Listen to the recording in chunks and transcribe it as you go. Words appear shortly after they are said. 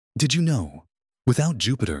Did you know? Without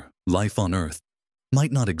Jupiter, life on Earth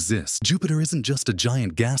might not exist. Jupiter isn't just a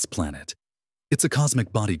giant gas planet. It's a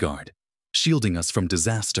cosmic bodyguard, shielding us from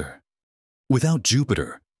disaster. Without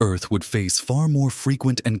Jupiter, Earth would face far more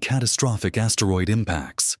frequent and catastrophic asteroid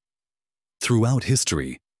impacts. Throughout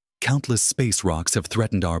history, countless space rocks have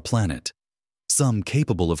threatened our planet, some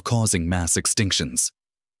capable of causing mass extinctions.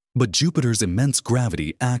 But Jupiter's immense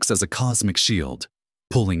gravity acts as a cosmic shield,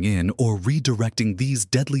 pulling in or redirecting these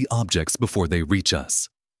deadly objects before they reach us.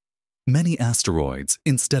 Many asteroids,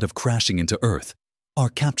 instead of crashing into Earth, are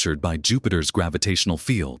captured by Jupiter's gravitational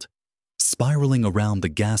field, spiraling around the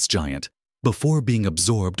gas giant before being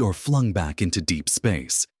absorbed or flung back into deep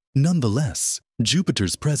space. Nonetheless,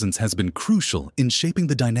 Jupiter's presence has been crucial in shaping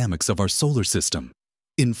the dynamics of our solar system,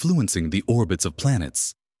 influencing the orbits of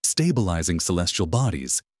planets, stabilizing celestial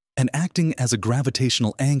bodies, and acting as a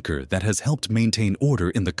gravitational anchor that has helped maintain order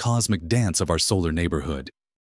in the cosmic dance of our solar neighborhood.